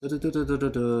Okay,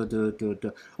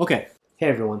 hey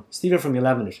everyone, Steven from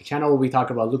 11ish, a channel where we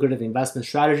talk about lucrative investment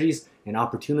strategies and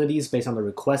opportunities based on the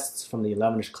requests from the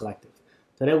 11ish collective.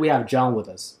 Today we have John with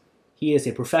us. He is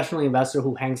a professional investor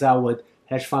who hangs out with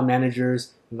hedge fund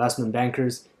managers, investment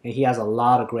bankers, and he has a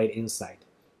lot of great insight.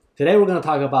 Today we're going to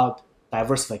talk about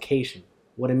diversification,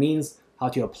 what it means, how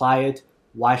to apply it,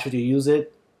 why should you use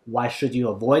it, why should you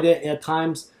avoid it at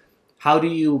times, how do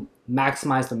you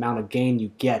maximize the amount of gain you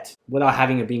get without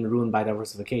having it being ruined by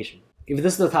diversification. If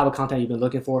this is the type of content you've been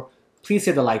looking for, please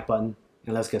hit the like button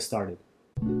and let's get started.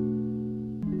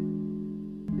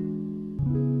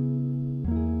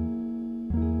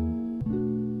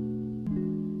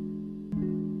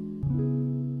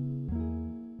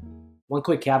 One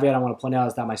quick caveat I want to point out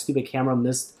is that my stupid camera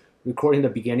missed recording the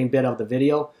beginning bit of the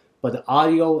video, but the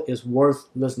audio is worth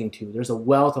listening to. There's a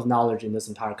wealth of knowledge in this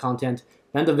entire content.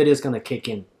 Then the video is going to kick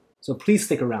in. So please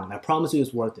stick around. I promise you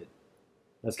it's worth it.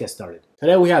 Let's get started.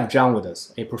 Today we have John with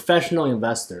us, a professional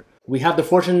investor. We have the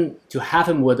fortune to have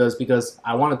him with us because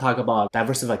I want to talk about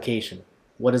diversification.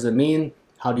 What does it mean?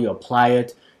 How do you apply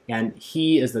it? And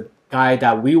he is the guy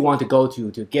that we want to go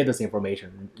to get this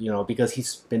information, because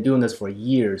he's been doing this for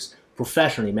years,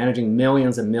 professionally, managing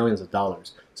millions and millions of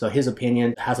dollars. So his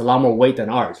opinion has a lot more weight than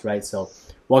ours, right? So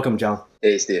welcome, John.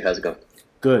 Hey, Steve. How's it going?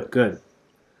 Good.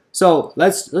 So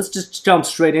let's just jump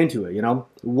straight into it.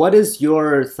 What is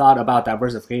your thought about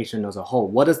diversification as a whole?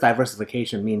 What does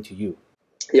diversification mean to you?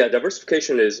 Yeah,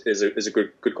 diversification is a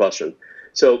good question.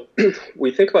 So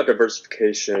we think about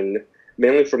diversification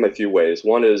mainly from a few ways.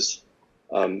 One is,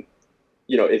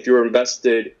 if you're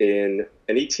invested in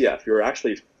an ETF, you're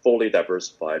actually fully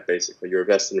diversified. Basically, you're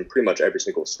invested in pretty much every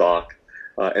single stock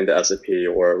in the S&P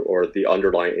or the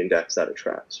underlying index that it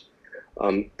tracks.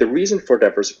 The reason for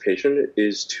diversification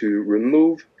is to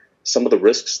remove some of the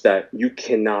risks that you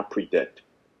cannot predict.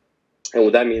 And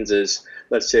what that means is,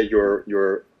 let's say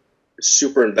you're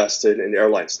super invested in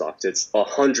airline stocks. It's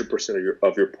 100%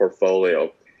 of your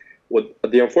portfolio. What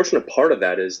the unfortunate part of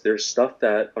that is there's stuff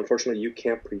that unfortunately you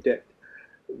can't predict.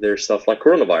 There's stuff like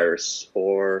coronavirus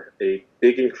or a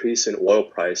big increase in oil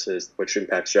prices, which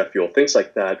impacts jet fuel, things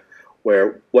like that,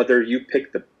 where whether you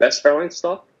pick the best airline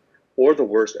stock or the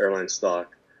worst airline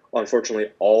stock,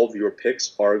 unfortunately, all of your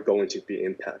picks are going to be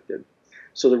impacted.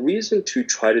 So the reason to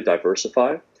try to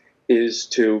diversify is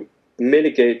to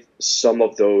mitigate some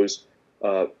of those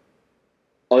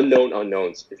unknown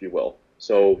unknowns, if you will.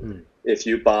 So if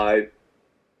you buy,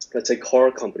 let's say, car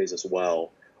companies as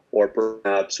well, or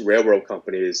perhaps railroad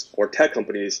companies or tech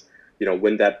companies,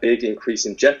 when that big increase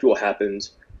in jet fuel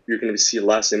happens, you're going to see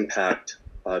less impact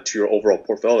to your overall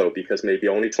portfolio because maybe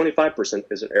only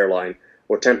 25% is an airline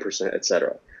or 10%, et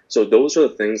cetera. So those are the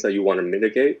things that you want to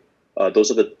mitigate.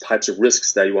 Those are the types of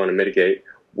risks that you want to mitigate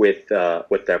with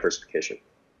diversification.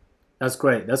 That's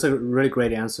great. That's a really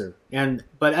great answer.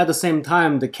 But at the same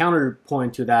time, the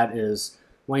counterpoint to that is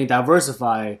when you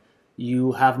diversify,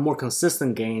 you have more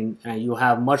consistent gain and you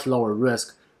have much lower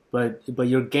risk. But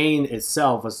your gain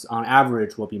itself, on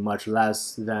average, will be much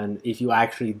less than if you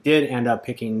actually did end up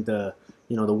picking the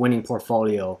winning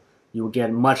portfolio. You will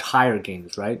get much higher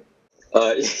gains, right?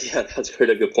 Yeah, that's a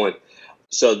really good point.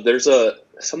 So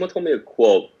someone told me a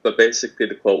quote, but basically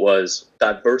the quote was,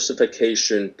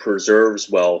 diversification preserves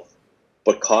wealth,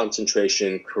 but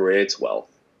concentration creates wealth.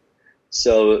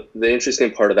 So the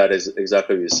interesting part of that is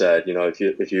exactly what you said.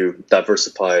 If you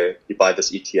diversify, you buy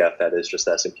this ETF that is just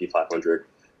the S&P 500.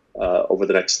 Over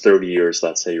the next 30 years,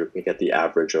 let's say, you're going to get the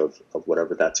average of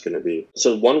whatever that's going to be.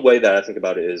 So one way that I think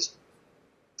about it is,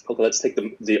 okay, let's take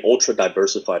the ultra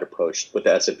diversified approach with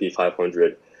the S&P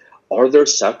 500. Are there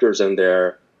sectors in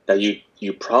there that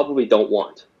you probably don't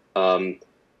want?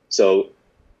 So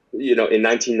in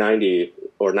 1990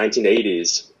 or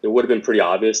 1980s, it would have been pretty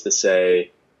obvious to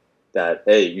say that,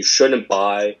 hey, you shouldn't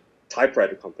buy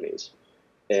typewriter companies.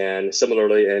 And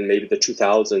similarly, in maybe the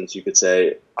 2000s, you could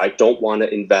say, I don't want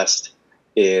to invest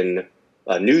in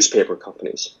newspaper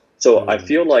companies. So I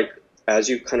feel like as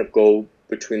you kind of go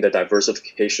between the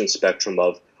diversification spectrum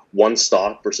of one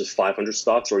stock versus 500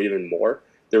 stocks or even more,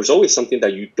 there's always something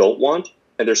that you don't want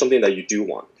and there's something that you do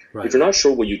want. Right. If you're not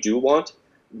sure what you do want,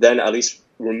 then at least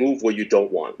remove what you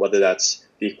don't want, whether that's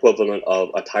the equivalent of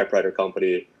a typewriter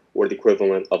company or the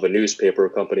equivalent of a newspaper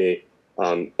company.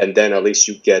 And then at least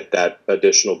you get that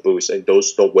additional boost and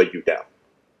those don't weigh you down.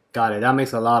 Got it. That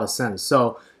makes a lot of sense.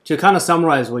 So to kind of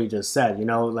summarize what you just said,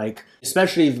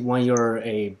 especially when you're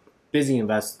a busy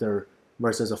investor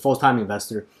versus a full-time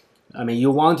investor, you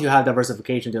want to have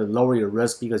diversification to lower your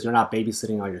risk because you're not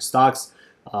babysitting on your stocks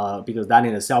because that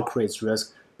in itself creates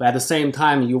risk. But at the same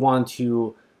time, you want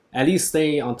to at least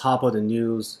stay on top of the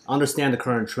news, understand the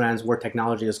current trends, where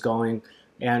technology is going,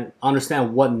 and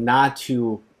understand what not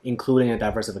to include in a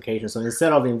diversification. So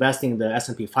instead of investing in the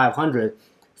S&P 500,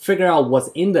 figure out what's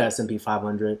in the S&P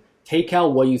 500, take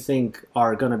out what you think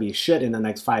are going to be shit in the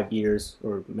next 5 years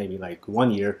or maybe like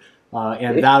 1 year,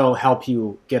 and that'll help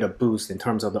you get a boost in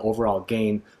terms of the overall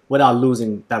gain without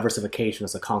losing diversification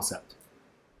as a concept.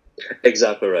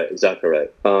 Exactly right. Exactly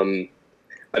right.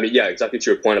 I mean, yeah, exactly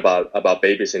to your point about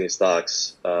babysitting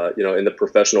stocks. In the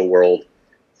professional world,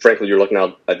 frankly, you're looking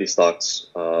at these stocks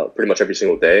pretty much every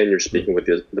single day, and you're speaking with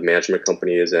the management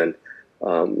companies and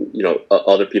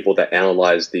other people that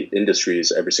analyze the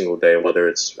industries every single day, whether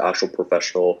it's actual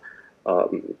professional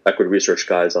equity research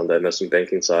guys on the investment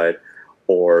banking side,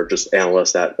 or just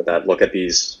analysts that look at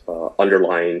these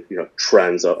underlying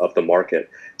trends of the market.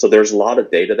 So there's a lot of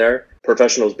data there.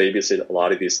 Professionals babysit a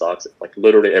lot of these stocks like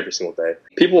literally every single day.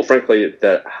 People, frankly,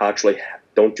 that actually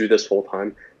don't do this full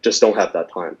time just don't have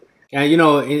that time. And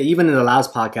even in the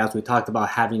last podcast, we talked about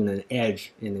having an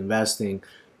edge in investing,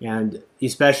 and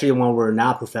especially when we're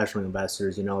not professional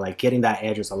investors, like getting that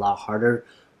edge is a lot harder.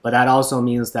 But that also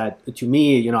means that, to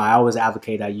me, I always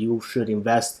advocate that you should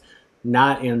invest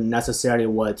not in necessarily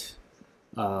what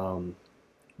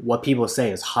people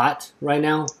say is hot right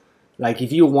now. Like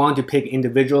if you want to pick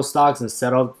individual stocks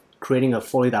instead of creating a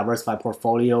fully diversified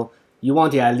portfolio, you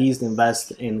want to at least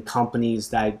invest in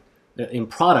companies in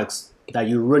products that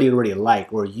you really, really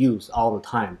like or use all the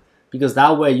time. Because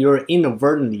that way you're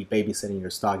inadvertently babysitting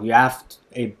your stock. You have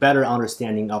a better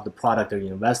understanding of the product that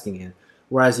you're investing in.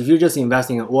 Whereas if you're just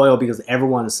investing in oil because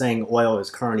everyone is saying oil is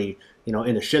currently in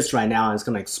the shits right now and it's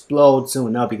going to explode soon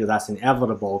enough because that's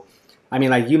inevitable. I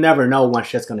mean, like, you never know when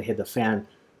shit's going to hit the fan,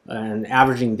 and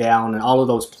averaging down and all of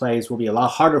those plays will be a lot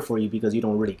harder for you because you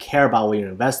don't really care about what you're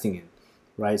investing in,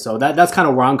 right? So that's kind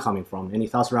of where I'm coming from. Any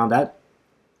thoughts around that?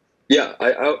 Yeah,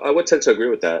 I would tend to agree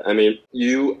with that. I mean,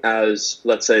 you as,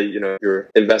 let's say, you're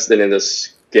invested in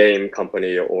this game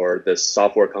company or this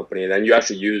software company, and then you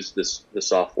actually use this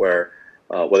software,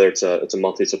 whether it's a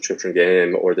monthly subscription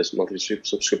game or this monthly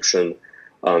subscription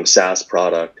SaaS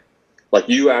product. Like,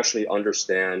 you actually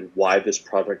understand why this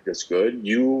product is good.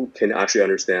 You can actually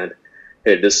understand,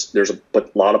 hey, there's a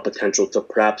lot of potential to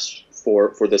perhaps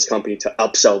for this company to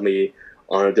upsell me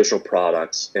on additional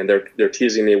products, and they're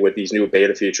teasing me with these new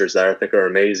beta features that I think are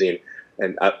amazing,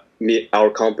 and our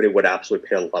company would absolutely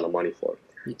pay a lot of money for.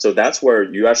 So that's where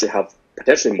you actually have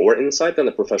potentially more insight than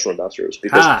the professional investors,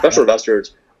 because professional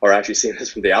investors are actually seeing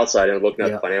this from the outside and looking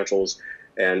at the financials,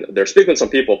 and they're speaking to some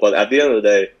people, but at the end of the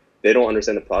day, they don't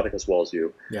understand the product as well as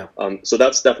you. Yeah. So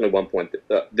that's definitely one point.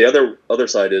 The other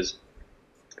side is,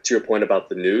 to your point about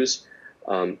the news.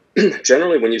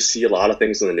 Generally, when you see a lot of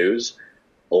things in the news,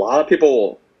 a lot of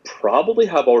people probably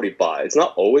have already bought. It's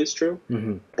not always true,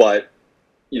 but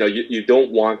you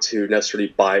don't want to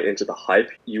necessarily buy into the hype.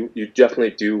 You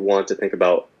definitely do want to think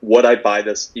about, would I buy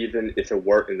this even if it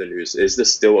weren't in the news? Is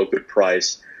this still a good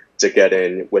price to get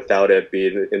in without it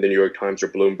being in the New York Times or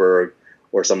Bloomberg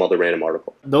or some other random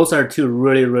article? Those are two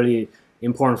really, really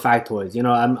important factoids.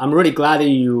 I'm really glad that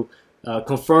you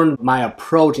confirmed my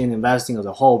approach in investing as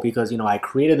a whole, because I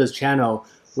created this channel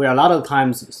where a lot of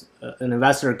times an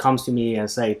investor comes to me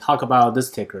and say, talk about this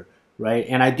ticker, right?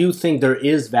 And I do think there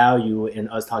is value in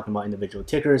us talking about individual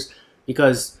tickers,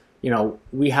 because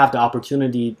we have the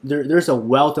opportunity. There's a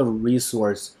wealth of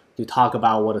resource to talk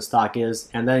about what a stock is,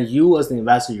 and then you as the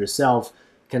investor yourself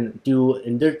can do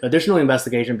additional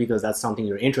investigation because that's something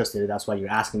you're interested in. That's why you're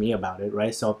asking me about it,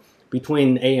 right? So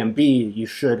between A and B, you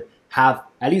should have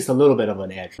at least a little bit of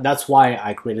an edge. That's why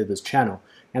I created this channel.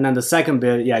 And then the second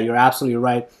bit, yeah, you're absolutely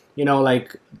right.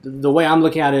 Like the way I'm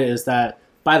looking at it is that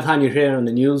by the time you hear it on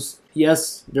the news,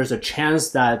 yes, there's a chance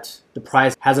that the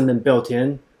price hasn't been built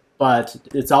in, but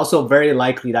it's also very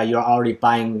likely that you're already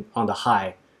buying on the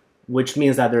high, which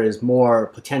means that there is more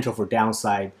potential for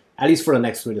downside, at least for the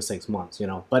next 3 to 6 months,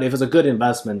 But if it's a good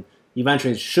investment,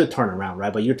 eventually it should turn around,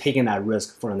 right? But you're taking that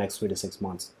risk for the next 3 to 6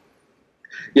 months.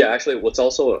 Yeah, actually, what's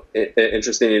also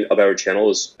interesting about our channel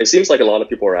is it seems like a lot of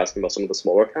people are asking about some of the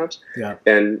smaller caps. Yeah.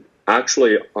 And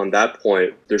actually, on that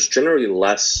point, there's generally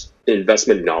less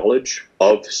investment knowledge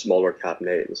of smaller cap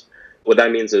names. What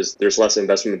that means is there's less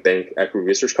investment bank equity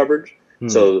research coverage.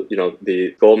 So,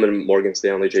 the Goldman, Morgan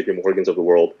Stanley, JP Morgans of the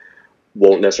world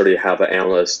won't necessarily have an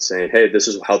analyst saying, hey, this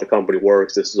is how the company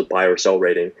works. This is a buy or sell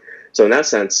rating. So in that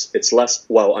sense, it's less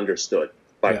well understood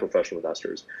by professional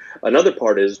investors. Another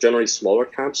part is generally smaller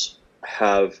caps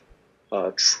have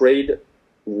trade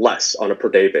less on a per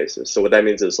day basis. So what that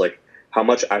means is, like, how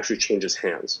much actually changes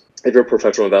hands. If you're a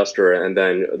professional investor and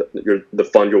then the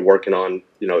fund you're working on,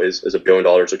 is $1 billion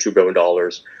or $2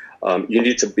 billion, you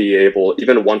need to be able,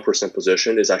 even a 1%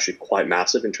 position is actually quite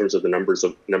massive in terms of the numbers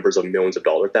of millions of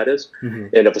dollars that is.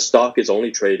 Mm-hmm. And if a stock is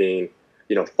only trading,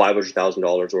 $500,000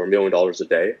 or $1 million a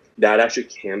day, that actually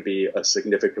can be a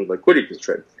significant liquidity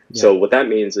constraint. Yeah. So what that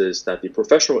means is that the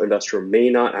professional investor may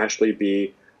not actually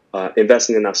be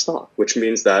investing in that stock, which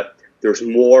means that there's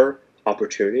more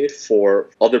opportunity for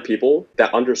other people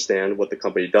that understand what the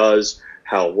company does,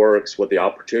 how it works, what the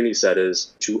opportunity set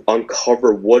is, to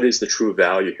uncover what is the true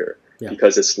value here. Yeah.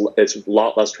 Because it's a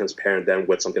lot less transparent than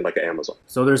with something like Amazon.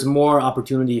 So there's more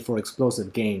opportunity for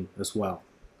explosive gain as well.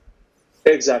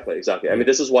 Exactly. I mean,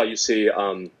 this is why you see,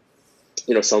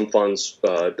 some funds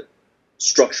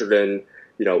structured in,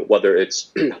 whether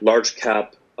it's large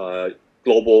cap,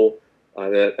 global,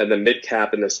 and then mid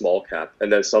cap and then small cap,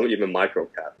 and then some even micro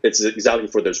cap. It's exactly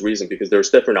for this reason, because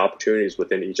there's different opportunities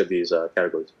within each of these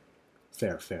categories.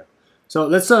 Fair. So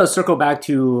let's circle back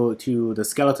to the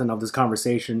skeleton of this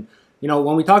conversation.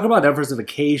 When we talk about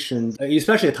diversification,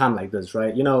 especially at a time like this,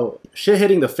 right? Shit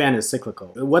hitting the fan is cyclical.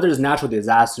 Whether it's natural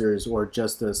disasters or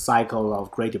just the cycle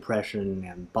of Great Depression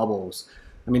and bubbles,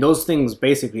 I mean, those things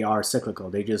basically are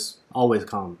cyclical. They just always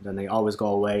come, then they always go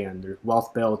away, and there's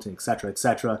wealth built, et cetera, et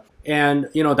cetera. And,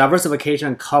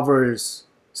 diversification covers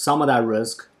some of that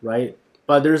risk, right?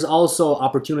 But there's also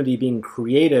opportunity being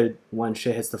created when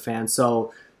shit hits the fan.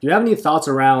 So do you have any thoughts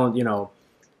around,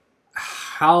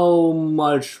 how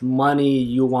much money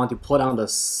you want to put on the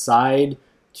side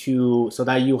so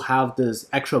that you have this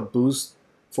extra boost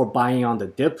for buying on the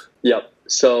dip? Yep.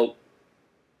 So,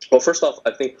 well, first off,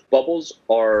 I think bubbles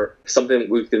are something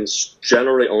we can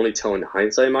generally only tell in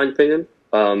hindsight, in my opinion.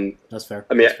 That's fair.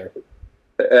 I mean, That's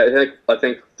fair. I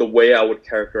think the way I would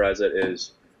characterize it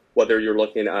is whether you're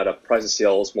looking at a price to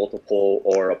sales multiple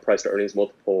or a price to earnings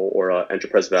multiple or an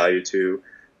enterprise value to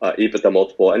EBITDA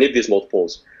multiple, any of these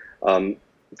multiples.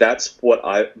 That's what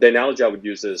the analogy I would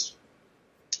use is,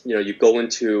 you go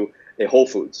into a Whole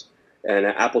Foods and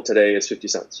an apple today is 50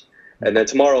 cents. And then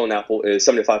tomorrow an apple is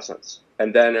 75 cents.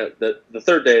 And then the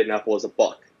third day an apple is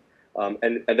 $1.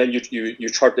 And then you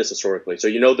chart this historically. So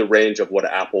the range of what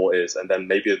an apple is, and then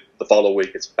maybe the following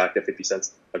week it's back to 50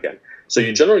 cents again. So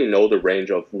you generally know the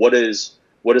range of what is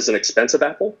an expensive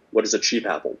apple, what is a cheap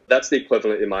apple. That's the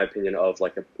equivalent, in my opinion, of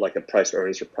like a price to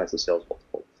earnings or price to sales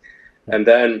multiple. And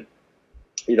then,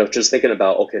 just thinking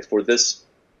about, okay, for this,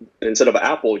 instead of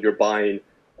Apple, you're buying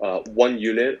 1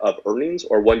 unit of earnings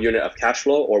or 1 unit of cash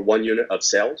flow or 1 unit of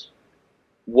sales.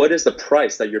 What is the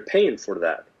price that you're paying for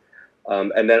that?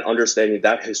 And then understanding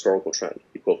that historical trend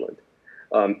equivalent.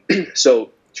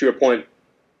 So to your point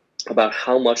about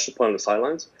how much to put on the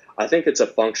sidelines, I think it's a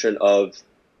function of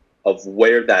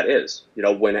where that is.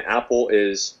 When an apple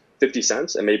is 50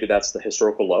 cents and maybe that's the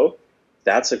historical low,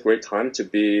 that's a great time to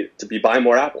be buying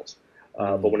more apples.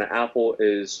 But when an apple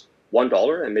is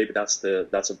 $1 and maybe that's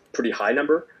a pretty high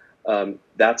number,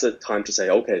 that's a time to say,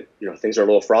 okay, things are a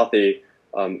little frothy.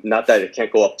 Not that it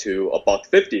can't go up to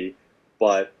 $1.50,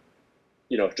 but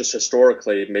just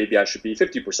historically, maybe I should be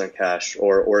 50% cash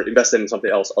or invest in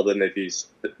something else other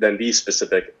than these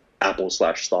specific Apple /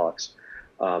 stocks.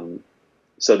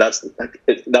 So that's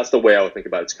the way I would think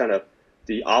about it. It's kind of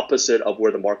the opposite of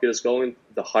where the market is going.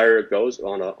 The higher it goes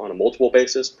on a multiple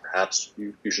basis, perhaps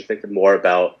you should think more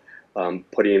about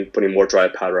putting more dry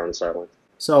powder on the sideline.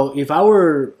 So if I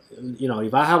were,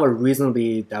 if I have a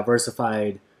reasonably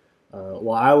diversified,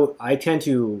 I tend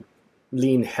to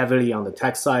lean heavily on the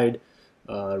tech side.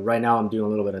 Right now I'm doing a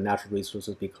little bit of natural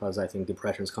resources because I think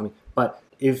depression is coming. But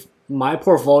if my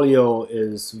portfolio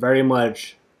is very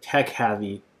much tech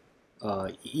heavy,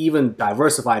 even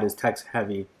diversified is tech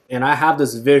heavy, and I have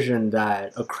this vision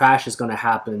that a crash is going to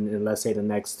happen in, let's say,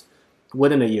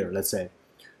 within a year, let's say.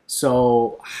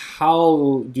 So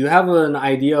how do you have an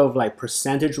idea of like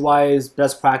percentage-wise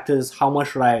best practice? How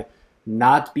much should I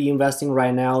not be investing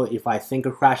right now if I think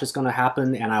a crash is going to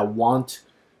happen and I want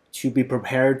to be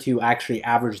prepared to actually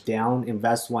average down,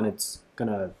 invest when it's going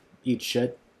to eat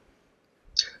shit?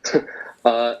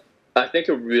 I think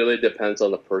it really depends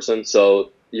on the person.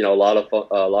 So, a lot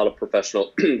of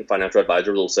professional financial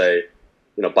advisors will say,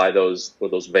 buy those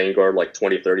Vanguard like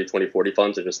 2030, 2040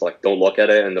 funds and just like don't look at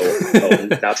it, and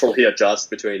they'll naturally adjust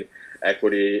between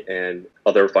equity and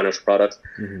other financial products,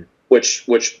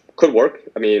 which could work.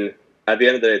 I mean, at the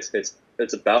end of the day,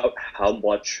 it's about how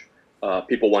much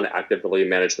people want to actively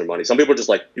manage their money. Some people just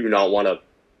like do not want to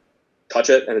touch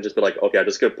it and just be like, okay, I'm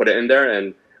just gonna put it in there,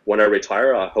 and when I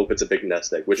retire, I hope it's a big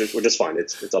nest egg, which is fine.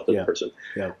 It's up to the person.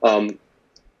 Yeah.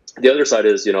 The other side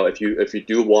is, if you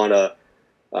do want to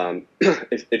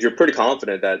If you're pretty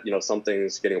confident that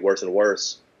something's getting worse and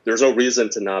worse, there's no reason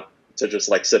to just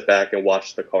like sit back and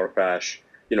watch the car crash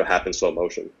happen in slow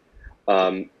motion.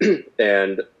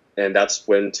 And that's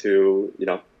when to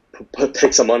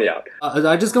take some money out.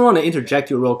 I just want to interject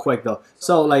you real quick though.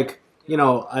 So like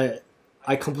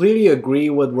I completely agree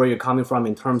with where you're coming from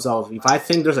in terms of if I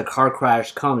think there's a car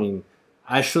crash coming,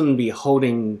 I shouldn't be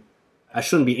in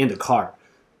the car.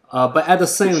 But at the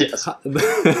same Yes.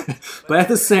 but at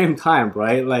the same time,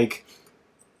 right? Like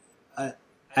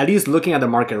at least looking at the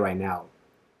market right now,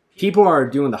 people are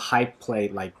doing the hype play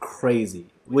like crazy,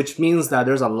 which means that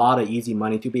there's a lot of easy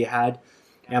money to be had.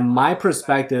 And my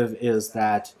perspective is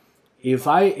that if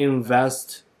I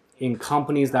invest in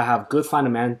companies that have good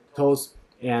fundamentals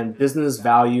and business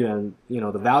value and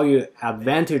the value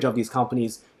advantage of these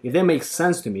companies, if they make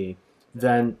sense to me,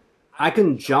 then I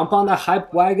can jump on the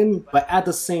hype wagon. But at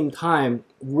the same time,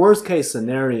 worst case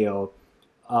scenario,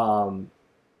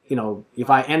 if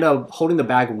I end up holding the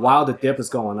bag while the dip is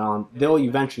going on, they'll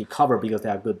eventually cover because they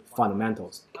have good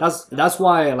fundamentals. That's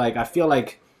why like I feel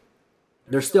like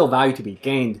there's still value to be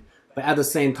gained, but at the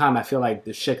same time, I feel like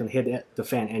the shit can hit the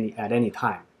fan at any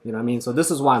time. You know what I mean? So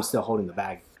this is why I'm still holding the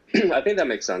bag. I think that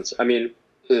makes sense. I mean,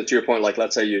 to your point, like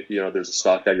let's say there's a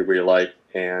stock that you really like,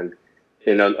 and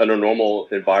in a normal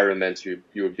environment, you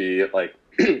would be like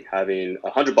having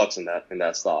 $100 in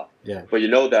that stock. Yeah. But you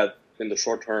know that in the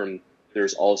short term,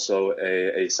 there's also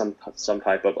some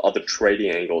type of other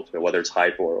trading angle to it, whether it's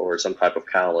hype or some type of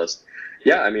catalyst.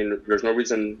 Yeah, I mean, there's no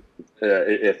reason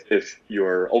if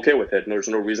you're okay with it, there's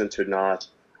no reason to not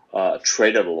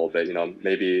trade it a little bit.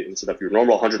 Maybe instead of your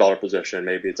normal $100 position,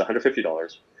 maybe it's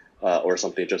 $150 or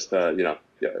something. Just Yeah.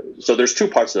 So there's two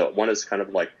parts of it. One is kind of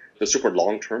like the super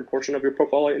long-term portion of your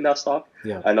portfolio in that stock,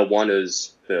 Yeah. and the one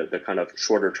is the kind of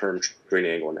shorter-term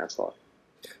trading angle in that stock.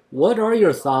 What are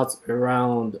your thoughts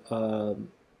around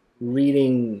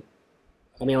reading?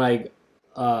 I mean, like,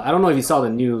 I don't know if you saw the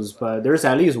news, but there's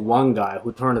at least one guy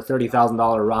who turned a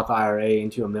 $30,000 Roth IRA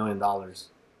into $1 million.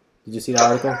 Did you see that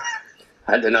article?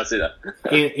 I did not see that.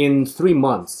 in 3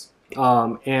 months.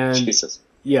 And Jesus.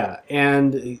 yeah,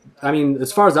 and I mean,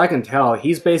 as far as I can tell,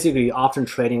 he's basically option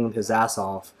trading his ass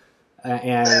off,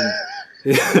 and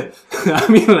I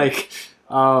mean, like,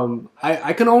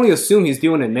 I can only assume he's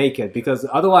doing it naked because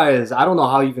otherwise, I don't know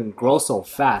how you can grow so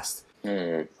fast.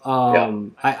 Yeah.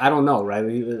 I don't know, right?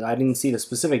 I didn't see the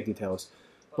specific details,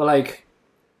 but like,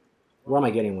 where am I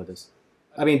getting with this?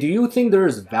 I mean, do you think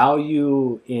there's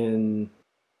value in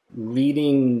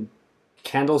reading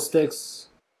candlesticks?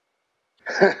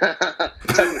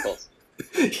 Technicals.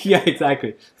 Yeah,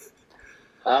 exactly.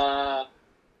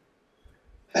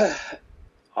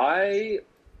 I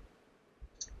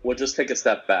will just take a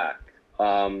step back.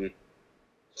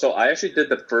 So I actually did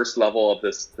the first level of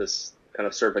this kind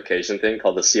of certification thing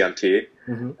called the CMT.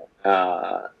 Mm-hmm.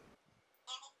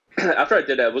 After I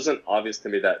did it, it wasn't obvious to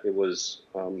me that it was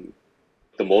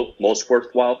the most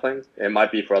worthwhile thing. It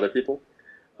might be for other people.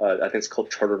 I think it's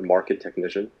called Chartered Market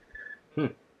Technician.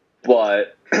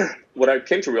 But what I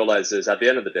came to realize is at the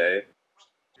end of the day,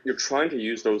 you're trying to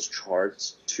use those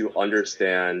charts to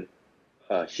understand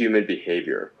human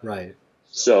behavior. Right.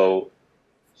 So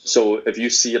if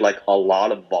you see like a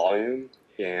lot of volume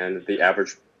and the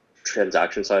average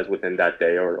transaction size within that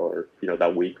day or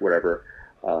that week, whatever,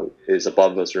 is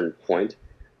above a certain point,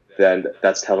 then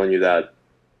that's telling you that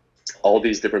all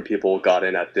these different people got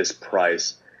in at this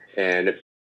price, and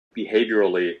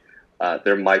behaviorally,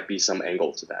 there might be some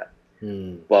angle to that.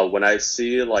 But when I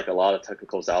see like a lot of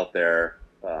technicals out there,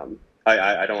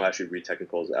 I don't actually read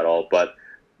technicals at all, but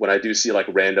when I do see like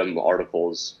random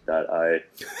articles that I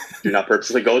do not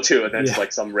purposely go to, and it's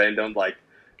like some random like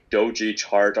doji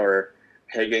chart or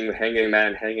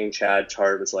hanging Chad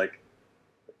chart, it's like,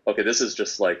 okay, this is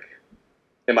just like,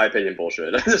 in my opinion,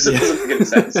 bullshit. This doesn't make any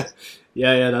sense.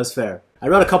 Yeah, that's fair. I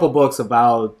read a couple books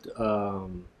about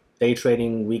day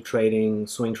trading, week trading,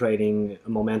 swing trading,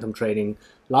 momentum trading.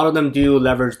 A lot of them do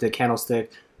leverage the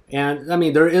candlestick. And I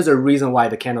mean, there is a reason why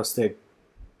the candlestick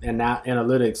and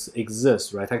analytics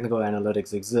exists, right? Technical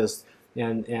analytics exists.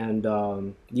 And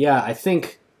I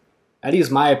think, at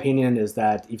least my opinion is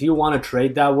that if you want to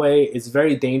trade that way, it's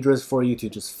very dangerous for you to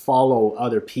just follow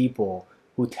other people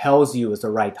who tells you it's the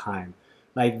right time.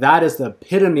 Like that is the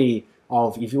epitome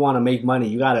of if you want to make money,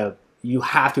 you have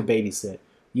to babysit.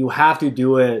 You have to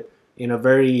do it in a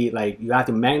very you have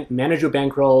to manage your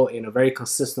bankroll in a very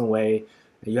consistent way.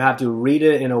 You have to read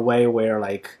it in a way where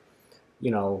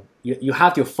you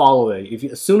have to follow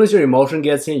it. As soon as your emotion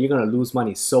gets in, you're gonna lose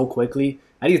money so quickly.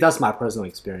 At least that's my personal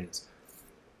experience.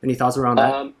 Any thoughts around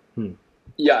that?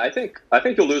 Yeah, I think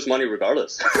you'll lose money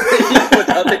regardless, even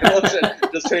without the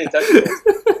emotion, just trading technicals.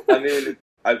 I mean,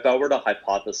 if I were to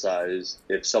hypothesize,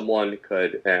 if someone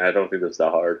could, and I don't think this is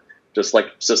that hard, just like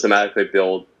systematically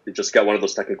build, just get one of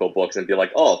those technical books and be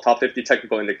like, oh, top 50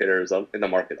 technical indicators in the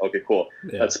market. Okay, cool.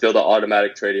 Yeah. Let's build an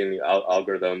automatic trading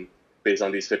algorithm based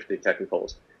on these 50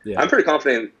 technicals. Yeah. I'm pretty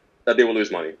confident that they will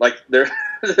lose money. Like they're at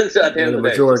the end of the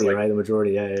majority, day, like, right? The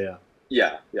majority, yeah.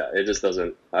 Yeah. It just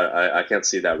doesn't. I can't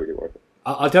see that really working.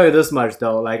 I'll tell you this much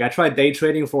though. Like I tried day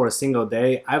trading for a single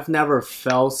day. I've never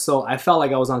felt so. I felt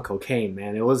like I was on cocaine,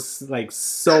 man. It was like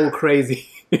so crazy.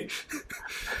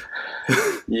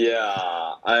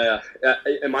 Yeah,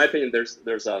 in my opinion,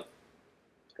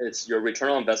 it's your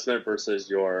return on investment versus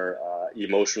your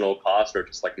emotional cost or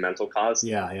just like mental cost.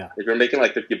 Yeah. If you're making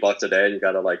like $50 a day and you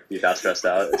gotta like be that stressed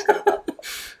out, it's kind of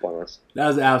pointless. That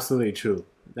is absolutely true.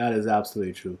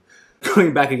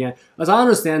 Going back again, as I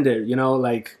understand it,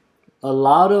 like a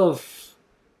lot of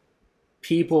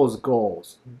people's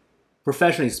goals,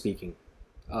 professionally speaking,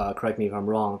 correct me if I'm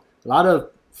wrong, a lot of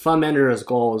fund managers'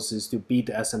 goals is to beat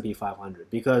the S&P 500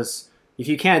 because if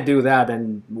you can't do that,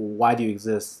 then why do you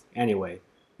exist anyway?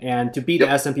 And to beat the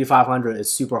S&P 500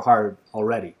 is super hard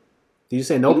already. Did you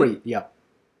say no? Mm-hmm. Yeah.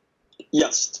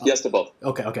 Yes to both.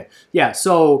 Okay. Yeah,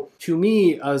 so to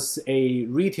me, as a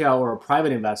retail or a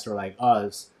private investor like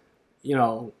us,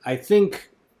 I think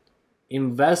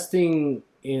investing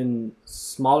in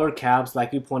smaller caps,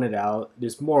 like you pointed out,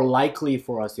 is more likely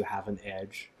for us to have an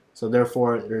edge. So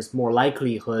therefore, there's more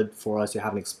likelihood for us to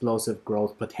have an explosive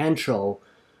growth potential.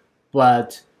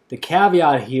 But the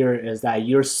caveat here is that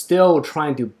you're still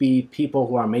trying to beat people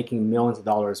who are making millions of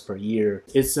dollars per year.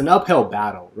 It's an uphill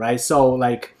battle, right? So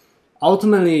like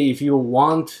ultimately, if you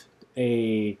want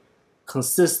a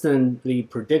consistently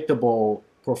predictable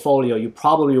portfolio, you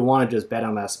probably want to just bet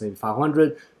on the S&P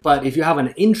 500. But if you have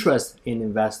an interest in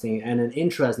investing and an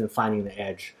interest in finding the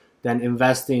edge, then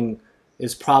investing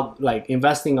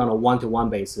on a one-to-one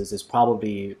basis is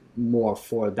probably more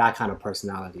for that kind of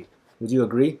personality. Would you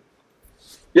agree?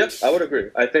 Yes, I would agree.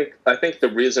 I think the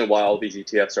reason why all these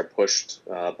ETFs are pushed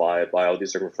by all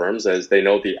these different firms is they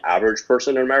know the average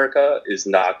person in America is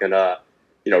not gonna,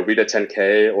 read a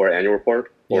 10K or annual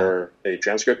report or a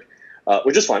transcript,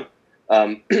 which is fine.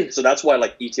 So that's why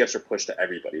like ETFs are pushed to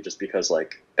everybody, just because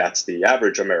like that's the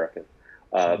average American.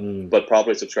 But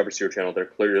probably subscribers to your channel, they're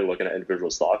clearly looking at individual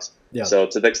stocks. Yeah. So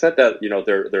to the extent that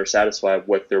they're satisfied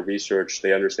with their research,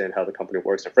 they understand how the company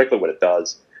works and frankly what it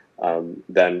does.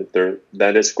 Then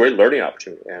it's a great learning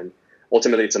opportunity, and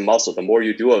ultimately it's a muscle. The more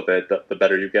you do of it, the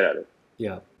better you get at it.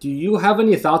 Yeah. Do you have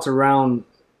any thoughts around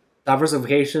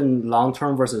diversification,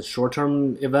 long-term versus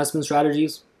short-term investment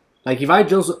strategies? Like if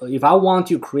I want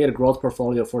to create a growth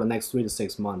portfolio for the next 3 to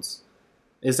 6 months,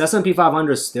 is S&P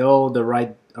 500 still the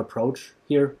right approach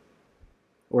here,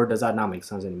 or does that not make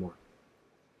sense anymore?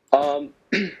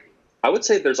 I would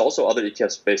say there's also other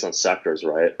ETFs based on sectors,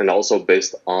 right, and also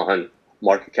based on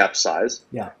market cap size.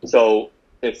 Yeah. So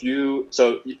if you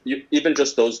even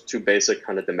just those two basic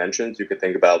kind of dimensions, you could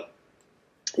think about,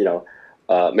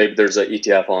 maybe there's an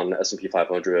ETF on S&P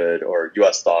 500 or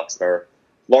U.S. stocks that are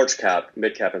large cap,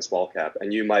 mid cap, and small cap,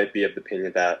 and you might be of the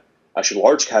opinion that actually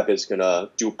large cap is gonna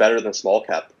do better than small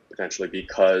cap potentially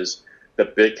because the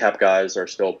big cap guys are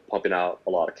still pumping out a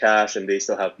lot of cash and they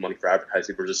still have money for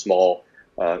advertising versus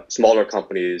smaller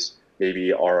companies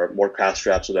maybe are more cash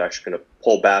strapped, so they're actually going to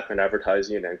pull back on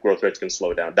advertising and growth rates can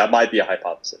slow down. That might be a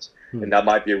hypothesis, and that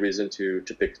might be a reason to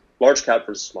pick large cap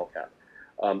versus small cap.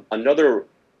 Another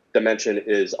dimension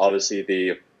is obviously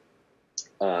the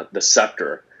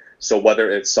sector. So whether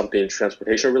it's something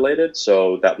transportation related,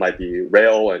 so that might be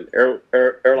rail and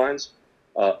airlines,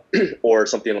 or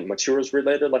something like materials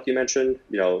related, like you mentioned,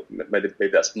 maybe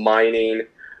that's mining,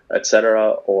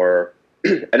 etc., or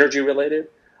energy related.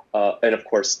 And of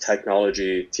course,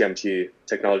 technology, TMT,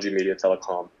 technology, media,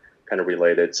 telecom, kind of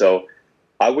related. So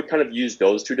I would kind of use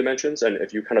those two dimensions. And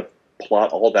if you kind of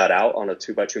plot all that out on a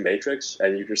 2x2 matrix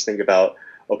and you just think about,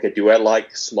 okay, do I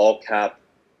like small cap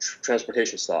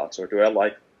transportation stocks or do I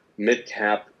like mid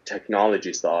cap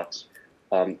technology stocks?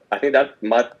 I think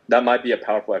that might be a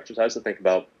powerful exercise to think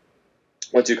about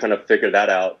once you kind of figure that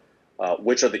out,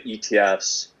 which are the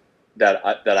ETFs that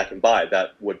I can buy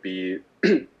that would be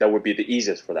the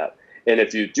easiest for that. And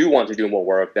if you do want to do more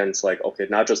work, then it's like, okay,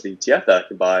 not just the ETF that I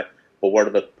can buy, but what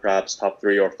are the perhaps top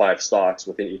 3 or 5 stocks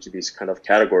within each of these kind of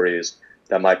categories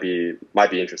that might be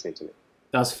interesting to me.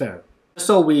 That's fair.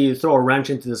 So we throw a wrench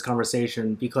into this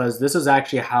conversation because this is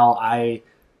actually how I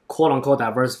quote unquote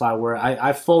diversify, where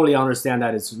I fully understand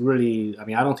that it's really,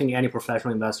 I don't think any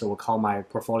professional investor will call my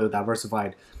portfolio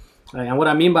diversified. And what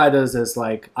I mean by this is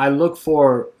like I look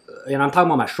for, and I'm talking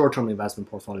about my short-term investment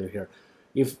portfolio here.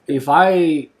 If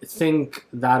I think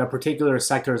that a particular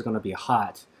sector is going to be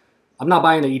hot, I'm not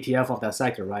buying the ETF of that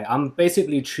sector, right? I'm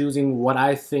basically choosing what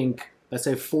I think, let's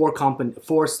say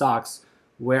four stocks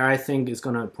where I think is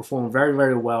going to perform very,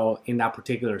 very well in that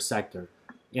particular sector.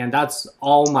 And that's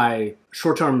all my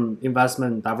short-term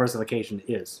investment diversification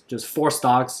is. Just four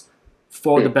stocks,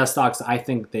 for the best stocks I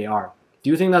think they are.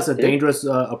 Do you think that's a dangerous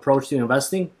approach to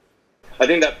investing? I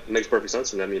think that makes perfect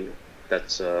sense, and I mean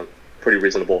that's pretty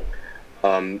reasonable.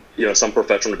 Some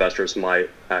professional investors might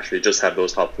actually just have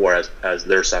those top four as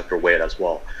their sector weight as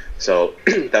well. So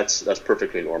that's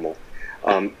perfectly normal.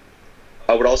 I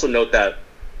would also note that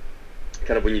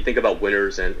kind of when you think about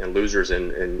winners and losers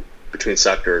in between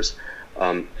sectors,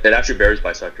 it actually varies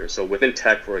by sector. So within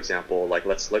tech, for example, like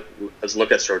let's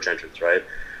look at search engines, right?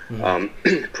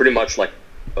 Pretty much like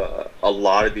a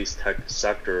lot of these tech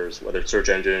sectors, whether it's search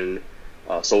engine,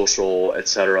 social,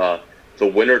 etc., the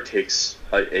winner takes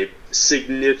a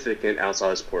significant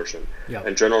outsized portion. Yeah.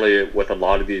 And generally, with a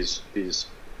lot of these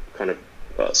kind of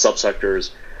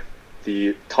subsectors,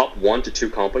 the top 1 to 2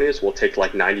 companies will take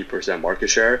like 90% market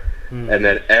share, and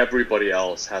then everybody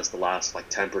else has the last like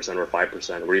 10% or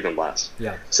 5% or even less.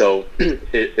 Yeah. So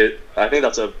I think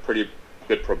that's a pretty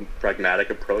good pragmatic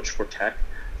approach for tech.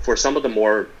 For some of the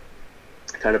more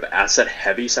kind of asset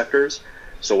heavy sectors,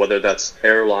 so whether that's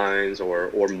airlines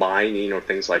or mining or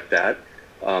things like that,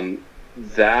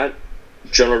 that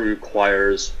generally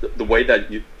requires the way that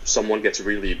someone gets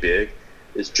really big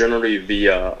is generally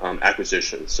via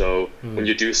acquisition. So when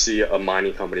you do see a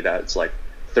mining company that's like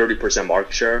 30%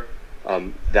 market share,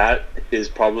 that is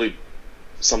probably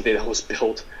something that was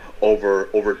built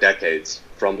over decades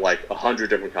from like 100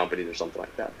 different companies or something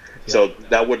like that. Yeah. So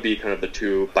that would be kind of the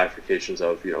two bifurcations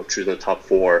of choosing the top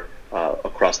 4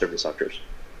 across different sectors.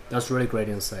 That's really great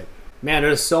insight. Man,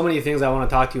 there's so many things I want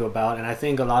to talk to you about, and I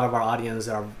think a lot of our audience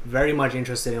are very much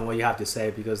interested in what you have to say,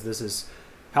 because this is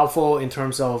helpful in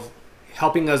terms of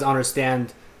helping us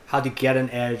understand how to get an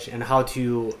edge and how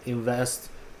to invest,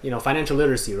 financial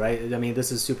literacy, right? I mean,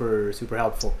 this is super, super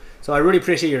helpful. So I really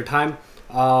appreciate your time.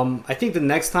 I think the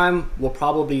next time we'll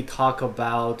probably talk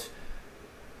about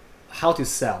how to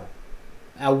sell.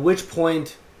 At which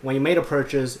point, when you made a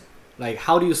purchase, like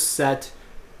how do you set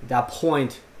that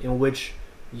point in which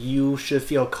you should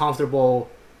feel comfortable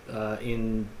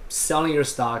in selling your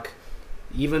stock,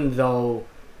 even though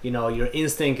your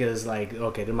instinct is like,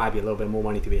 okay, there might be a little bit more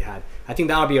money to be had. I think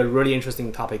that would be a really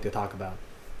interesting topic to talk about.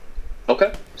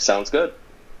 Okay, sounds good.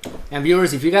 And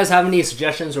viewers, if you guys have any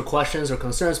suggestions or questions or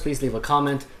concerns, please leave a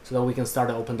comment so that we can start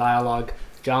an open dialogue.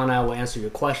 John and I will answer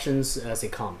your questions as they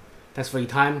come. Thanks for your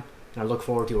time, and I look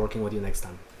forward to working with you next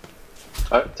time.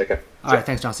 All right, take care. All right,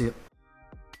 thanks, John. See you.